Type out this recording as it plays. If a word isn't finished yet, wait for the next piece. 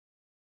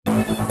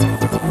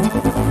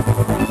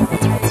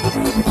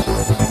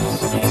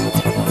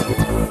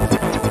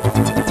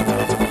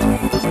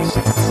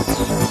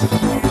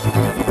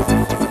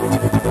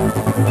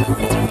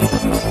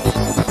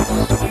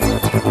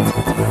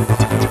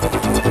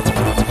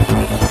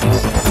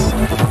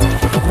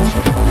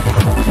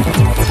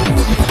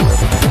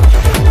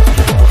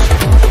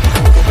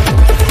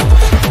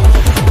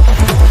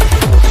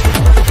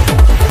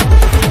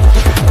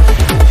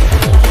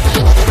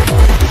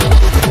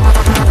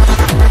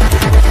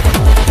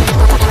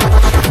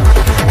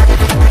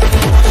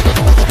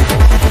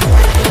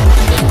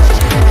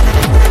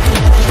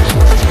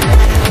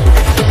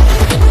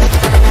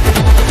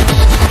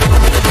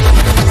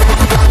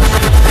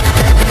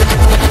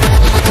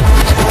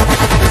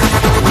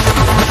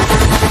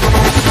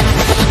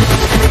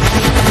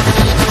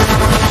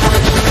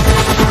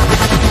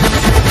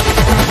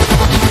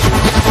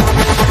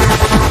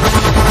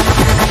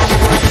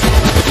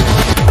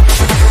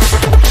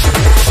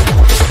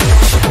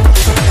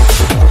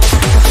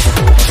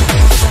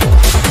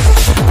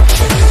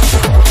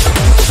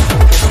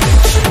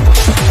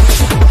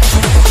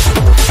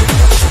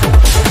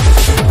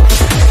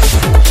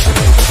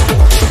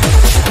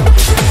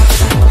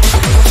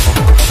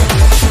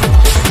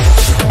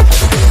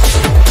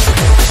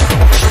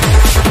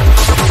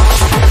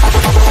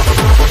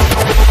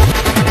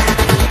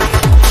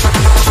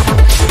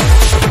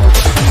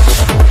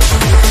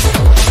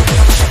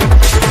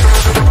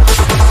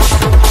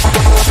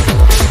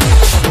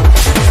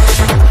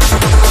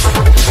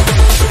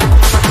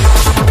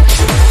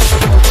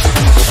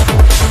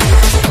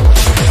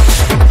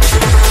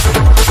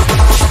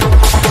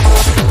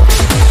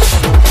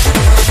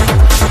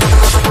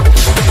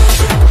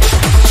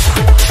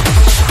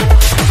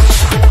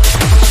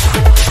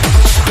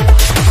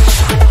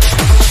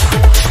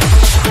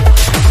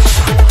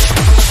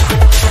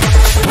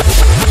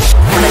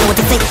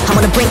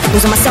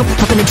losing myself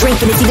up in a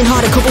drink, and it's even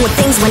harder coping with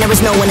things when there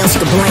is no one else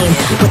you can blame.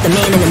 With the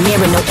man in the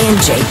mirror, no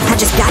MJ. I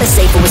just gotta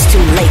say it was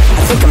too late.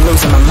 I think I'm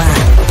losing my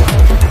mind.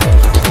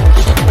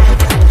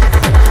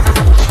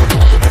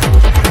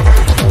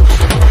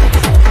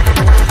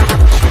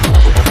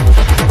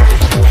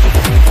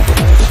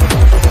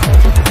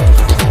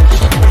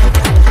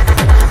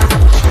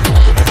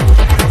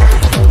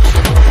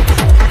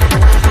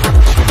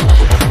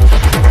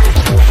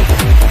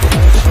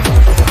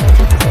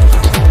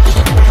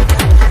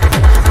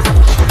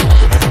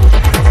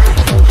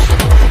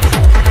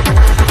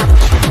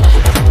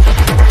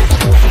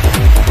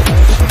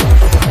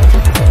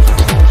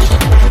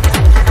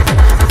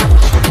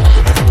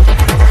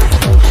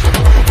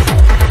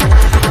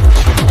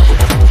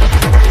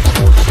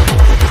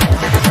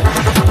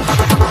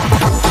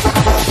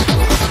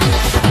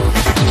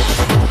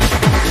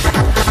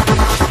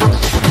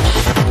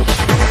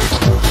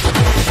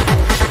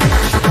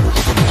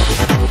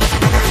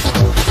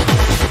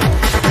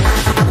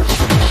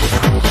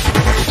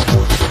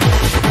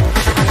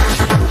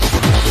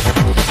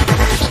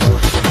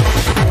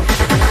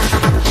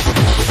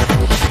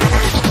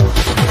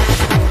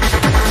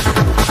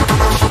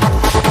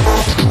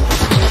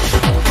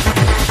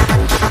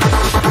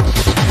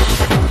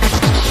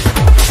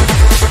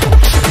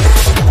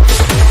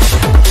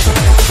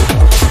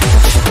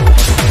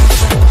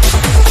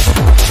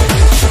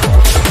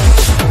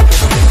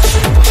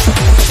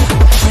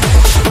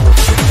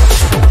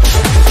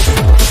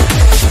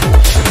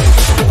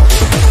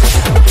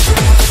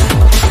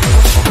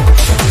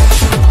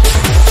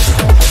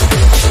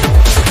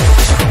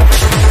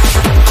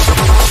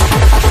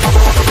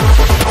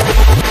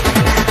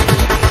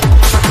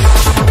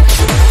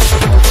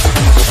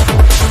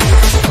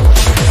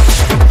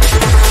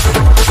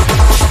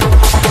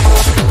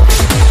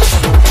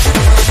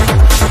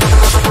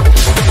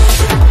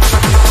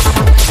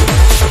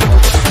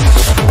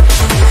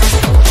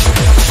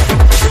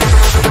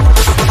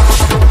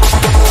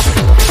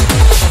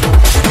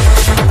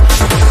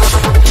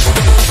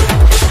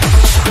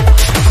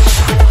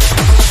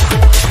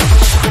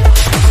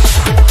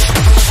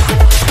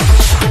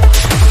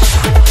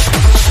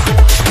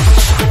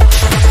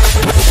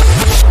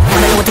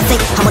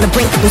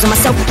 Losing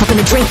myself up in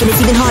a drink, and it's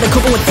even harder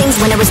coping with things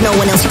when there is no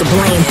one else you can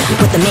blame.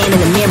 With the man in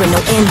the mirror, no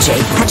MJ.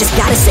 I just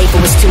gotta say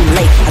it was too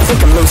late. I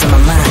think I'm losing my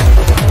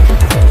mind.